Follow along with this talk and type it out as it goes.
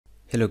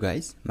Hello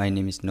guys, my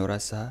name is Nora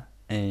Shah,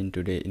 and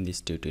today in this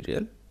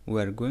tutorial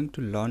we are going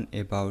to learn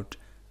about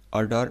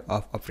order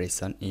of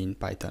operation in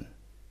Python.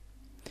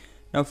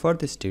 Now for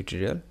this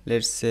tutorial,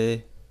 let's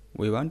say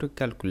we want to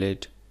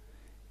calculate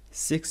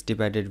 6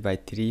 divided by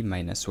 3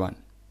 minus 1,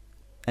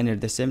 and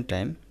at the same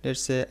time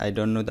let's say I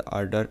don't know the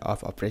order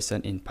of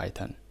operation in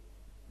Python.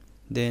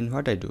 Then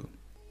what I do?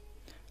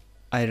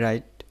 I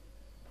write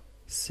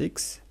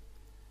 6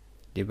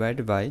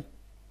 divided by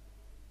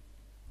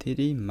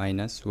 3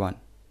 minus 1.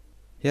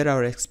 Here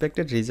our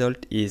expected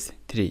result is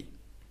 3,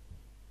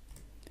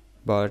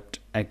 but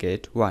I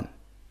get 1.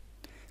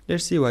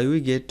 Let's see why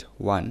we get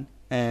 1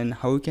 and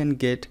how we can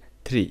get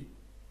 3.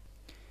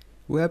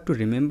 We have to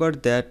remember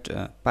that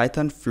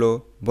Python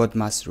flow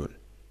BODMAS rule,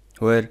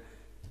 where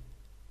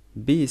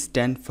B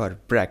stands for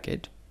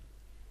bracket,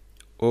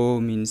 O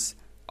means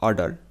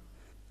order,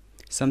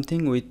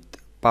 something with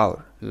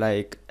power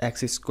like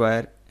x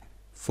square,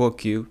 4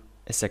 cube,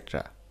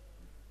 etc.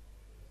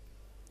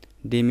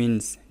 D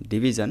means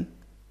division,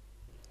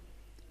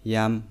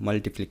 M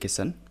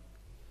multiplication,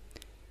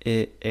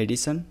 A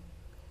addition,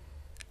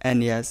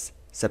 and S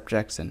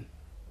subtraction.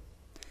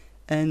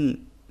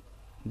 And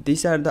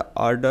these are the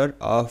order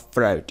of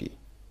priority,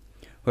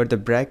 where the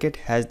bracket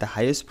has the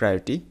highest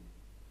priority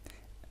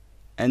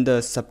and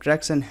the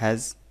subtraction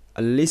has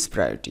a least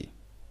priority.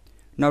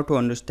 Now to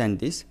understand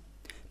this,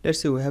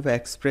 let's say we have an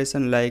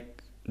expression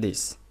like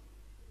this.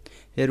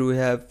 Here we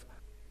have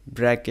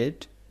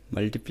bracket,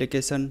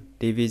 multiplication,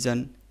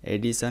 division,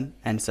 addition,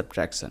 and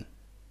subtraction.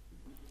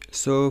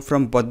 So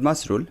from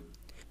BODMAS rule,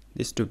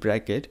 these two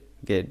brackets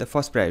get the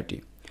first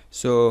priority.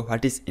 So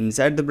what is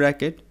inside the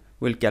bracket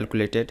will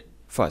calculate it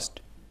first.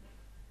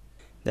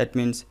 That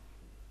means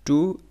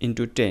 2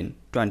 into 10,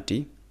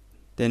 20.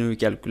 Then we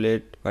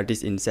calculate what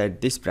is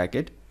inside this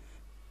bracket.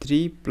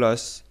 3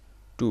 plus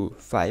 2,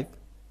 5,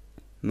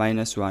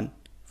 minus 1,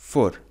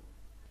 4.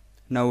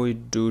 Now we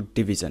do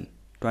division.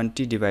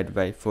 20 divided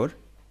by 4,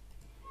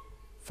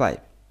 5.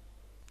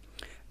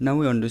 Now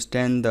we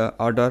understand the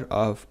order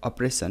of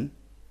operation.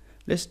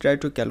 Let's try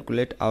to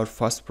calculate our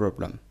first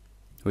problem,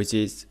 which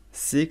is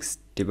 6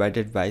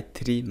 divided by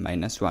 3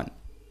 minus 1.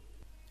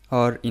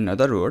 Or in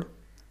other words,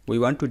 we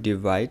want to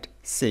divide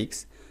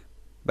 6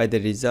 by the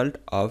result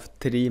of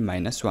 3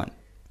 minus 1.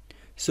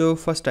 So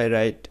first I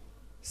write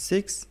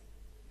 6,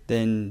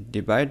 then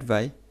divide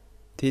by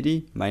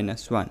 3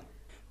 minus 1.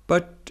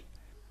 But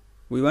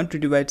we want to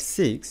divide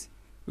 6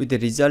 with the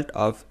result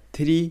of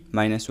 3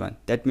 minus 1.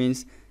 That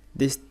means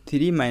this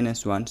 3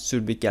 minus 1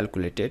 should be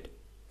calculated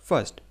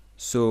first.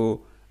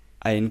 So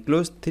I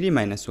enclose 3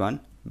 minus 1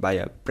 by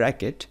a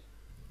bracket.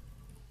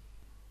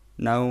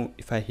 Now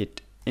if I hit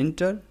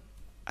enter,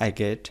 I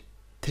get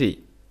 3,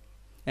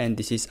 and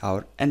this is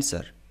our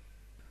answer.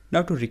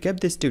 Now to recap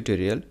this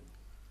tutorial,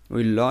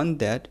 we learned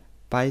that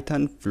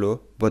Python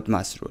flow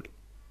BODMAS rule.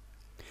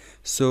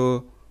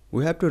 So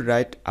we have to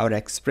write our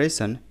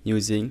expression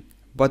using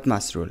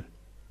BODMAS rule.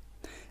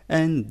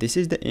 And this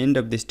is the end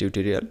of this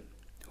tutorial.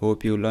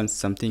 Hope you learned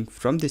something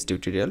from this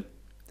tutorial,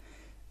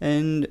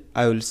 and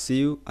I will see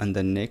you on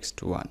the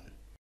next one.